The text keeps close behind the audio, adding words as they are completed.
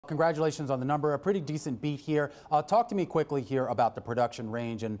congratulations on the number. A pretty decent beat here. Talk to me quickly here about the production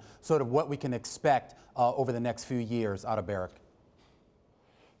range and sort of what we can expect over the next few years out of Barrick.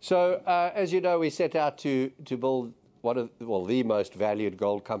 So, as you know, we set out to build the most valued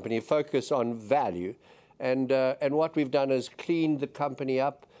gold company, focus on value. And what we've done is cleaned the company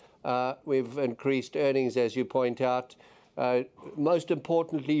up. We've increased earnings, as you point out. Most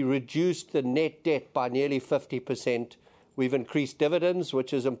importantly, reduced the net debt by nearly 50%. We've increased dividends,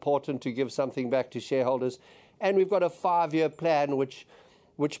 which is important to give something back to shareholders. And we've got a 5-year plan which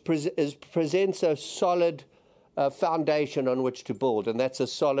presents a solid foundation on which to build. And that's a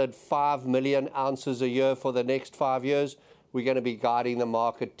solid 5 million ounces a year for the next 5 years. We're going to be guiding the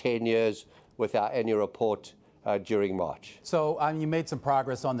market 10 years with our annual report during March. So you made some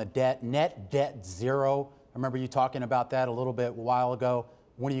progress on the debt, net debt zero. I remember you talking about that a little bit a while ago.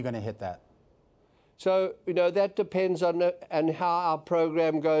 When are you going to hit that? So, that depends on how our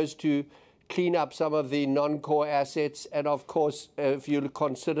program goes to clean up some of the non-core assets. And of course, if you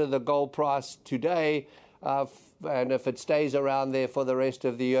consider the gold price today, and if it stays around there for the rest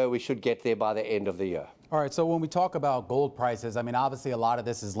of the year, we should get there by the end of the year. All right, so when we talk about gold prices, I mean, obviously a lot of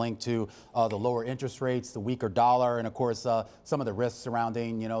this is linked to the lower interest rates, the weaker dollar, and of course, some of the risks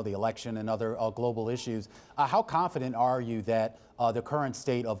surrounding, the election and other global issues. How confident are you that the current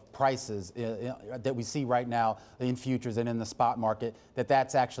state of prices that we see right now in futures and in the spot market,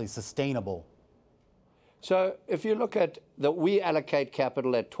 that's actually sustainable? So if you look at we allocate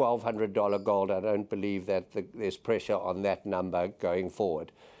capital at $1,200 gold. I don't believe that there's pressure on that number going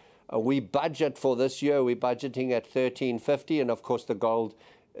forward. We budget for this year, we're budgeting at $1,350, and of course the gold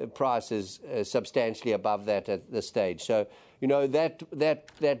price is substantially above that at this stage. So,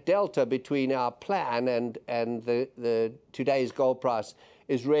 that delta between our plan and the today's gold price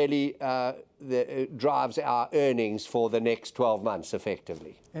is really drives our earnings for the next 12 months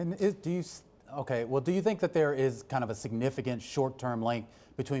effectively. And do you think that there is kind of a significant short-term link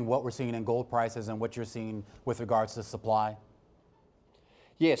between what we're seeing in gold prices and what you're seeing with regards to supply?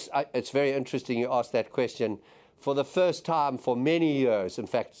 Yes, it's very interesting you asked that question. For the first time for many years, in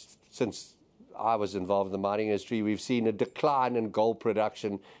fact, since I was involved in the mining industry, we've seen a decline in gold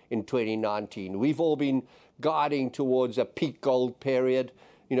production in 2019. We've all been guiding towards a peak gold period,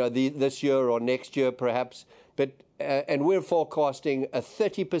 this year or next year perhaps. But and we're forecasting a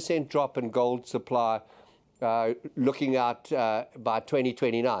 30% drop in gold supply looking out by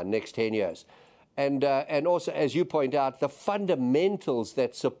 2029, next 10 years. And also, as you point out, the fundamentals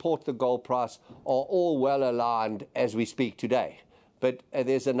that support the gold price are all well aligned as we speak today. But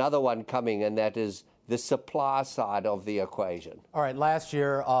there's another one coming, and that is the supply side of the equation. All right, last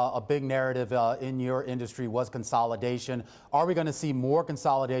year, a big narrative in your industry was consolidation. Are we going to see more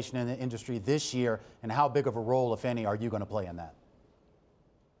consolidation in the industry this year, and how big of a role, if any, are you going to play in that?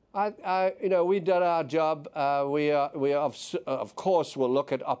 We've done our job. We of course will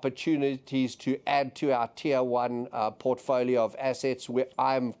look at opportunities to add to our Tier 1 portfolio of assets.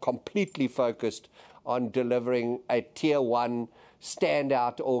 I'm completely focused on delivering a Tier 1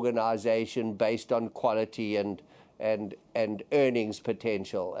 standout organization based on quality and earnings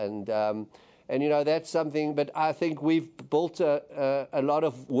potential. And that's something. But I think we've built a lot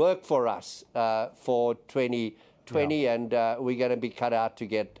of work for us for 2020, and we're going to be cut out to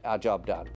get our job done.